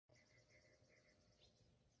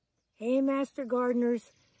Hey, Master Gardeners,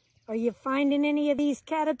 are you finding any of these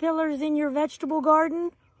caterpillars in your vegetable garden?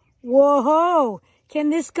 Whoa! Can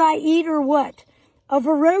this guy eat or what? A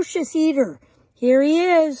ferocious eater. Here he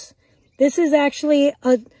is. This is actually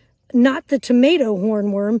not the tomato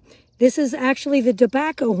hornworm. This is actually the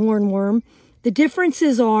tobacco hornworm. The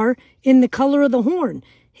differences are in the color of the horn.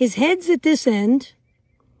 His head's at this end.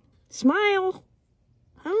 Smile.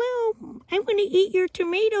 Hello. I'm going to eat your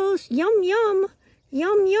tomatoes. Yum, yum.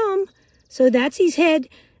 Yum, yum. So that's his head.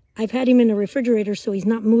 I've had him in the refrigerator so he's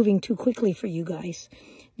not moving too quickly for you guys.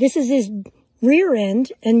 This is his rear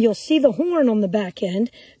end, and you'll see the horn on the back end.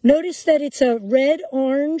 Notice that it's a red,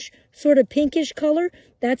 orange, sort of pinkish color.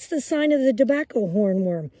 That's the sign of the tobacco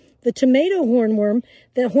hornworm. The tomato hornworm,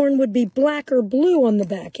 the horn would be black or blue on the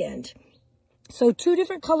back end. So two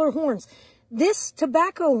different color horns. This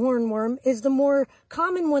tobacco hornworm is the more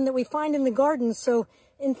common one that we find in the garden. So,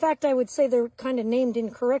 in fact, I would say they're kind of named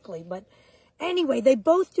incorrectly. But anyway, they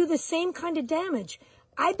both do the same kind of damage.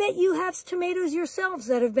 I bet you have tomatoes yourselves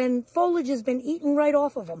that have been, foliage has been eaten right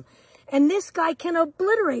off of them. And this guy can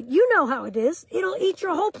obliterate. You know how it is. It'll eat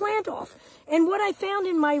your whole plant off. And what I found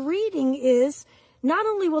in my reading is, not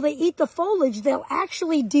only will they eat the foliage, they'll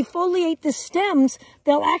actually defoliate the stems.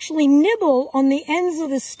 They'll actually nibble on the ends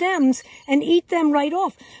of the stems and eat them right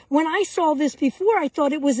off. When I saw this before, I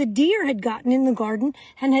thought it was a deer had gotten in the garden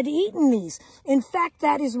and had eaten these. In fact,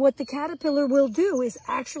 that is what the caterpillar will do, is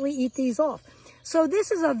actually eat these off. So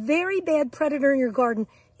this is a very bad predator in your garden.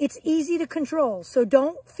 It's easy to control, so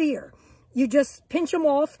don't fear. You just pinch them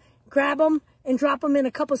off, grab them, and drop them in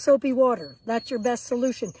a cup of soapy water. That's your best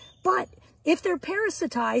solution. But if they're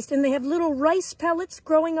parasitized and they have little rice pellets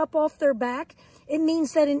growing up off their back, it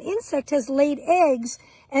means that an insect has laid eggs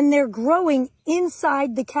and they're growing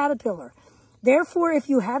inside the caterpillar. Therefore, if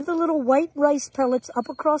you have the little white rice pellets up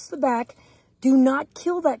across the back, do not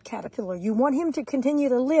kill that caterpillar. You want him to continue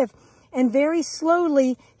to live, and very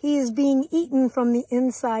slowly he is being eaten from the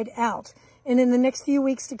inside out. And in the next few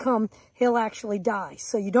weeks to come, he'll actually die.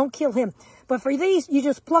 So you don't kill him. But for these, you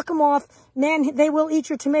just pluck them off. Man, they will eat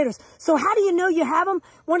your tomatoes. So how do you know you have them?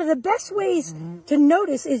 One of the best ways to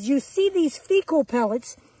notice is you see these fecal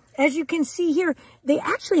pellets. As you can see here, they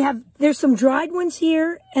actually have, there's some dried ones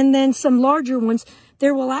here and then some larger ones.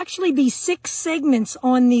 There will actually be 6 segments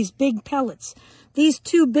on these big pellets. These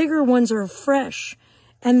 2 bigger ones are fresh,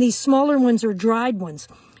 and these smaller ones are dried ones.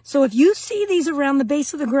 So if you see these around the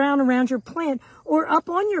base of the ground, around your plant, or up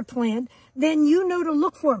on your plant, then you know to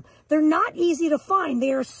look for them. They're not easy to find.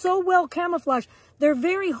 They are so well camouflaged. They're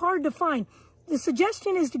very hard to find. The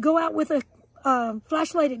suggestion is to go out with a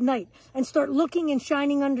flashlight at night and start looking and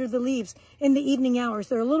shining under the leaves in the evening hours.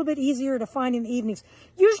 They're a little bit easier to find in the evenings.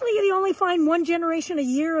 Usually you only find 1 generation a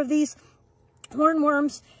year of these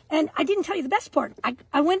hornworms. And I didn't tell you the best part.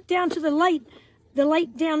 I went down to the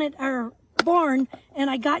light down at our barn, and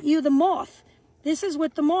I got you the moth. This is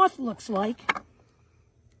what the moth looks like.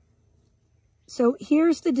 So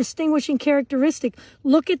here's the distinguishing characteristic.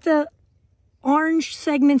 Look at the orange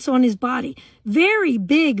segments on his body. Very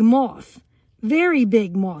big moth. Very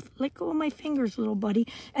big moth. Let go of my fingers, little buddy.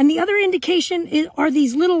 And the other indication are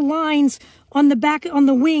these little lines on the back, on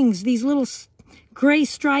the wings. These little gray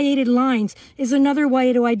striated lines is another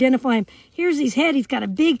way to identify him. Here's his head. He's got a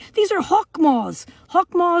big, these are hawk moths.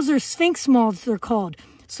 Hawk moths or sphinx moths, they're called.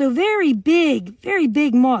 So very big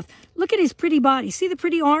moth. Look at his pretty body. See the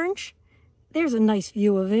pretty orange? There's a nice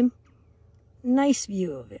view of him. Nice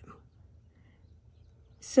view of him.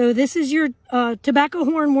 So this is your tobacco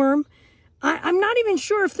hornworm. I'm not even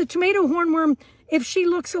sure if the tomato hornworm, if she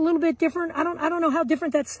looks a little bit different. I don't know how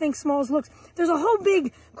different that sphinx moth looks. There's a whole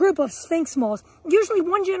big group of sphinx moths. Usually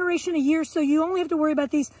 1 generation a year, so you only have to worry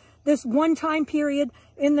about this one time period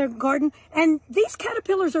in their garden. And these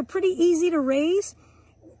caterpillars are pretty easy to raise.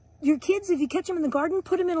 Your kids, if you catch them in the garden,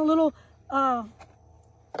 put them in a little,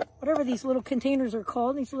 whatever these little containers are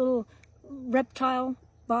called, these little reptile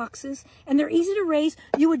boxes, and they're easy to raise.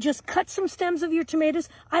 You would just cut some stems of your tomatoes.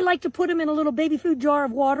 I like to put them in a little baby food jar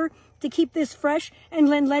of water to keep this fresh, and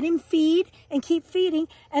then let him feed and keep feeding,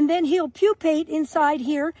 and then he'll pupate inside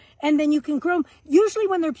here, and then you can grow them. Usually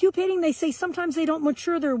when they're pupating, they say sometimes they don't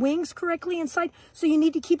mature their wings correctly inside, so you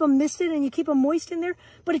need to keep them misted and you keep them moist in there.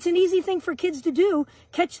 But it's an easy thing for kids to do.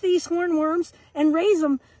 Catch these hornworms and raise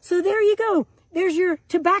them. So there you go. There's your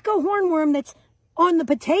tobacco hornworm that's on the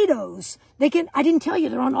potatoes. I didn't tell you,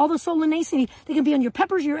 they're on all the Solanaceae. They can be on your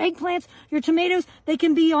peppers, your eggplants, your tomatoes. They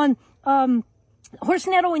can be on horse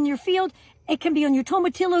nettle in your field. It can be on your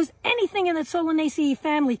tomatillos, anything in the Solanaceae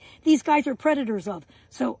family. These guys are predators of.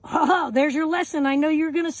 So, there's your lesson. I know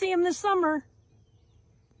you're going to see them this summer.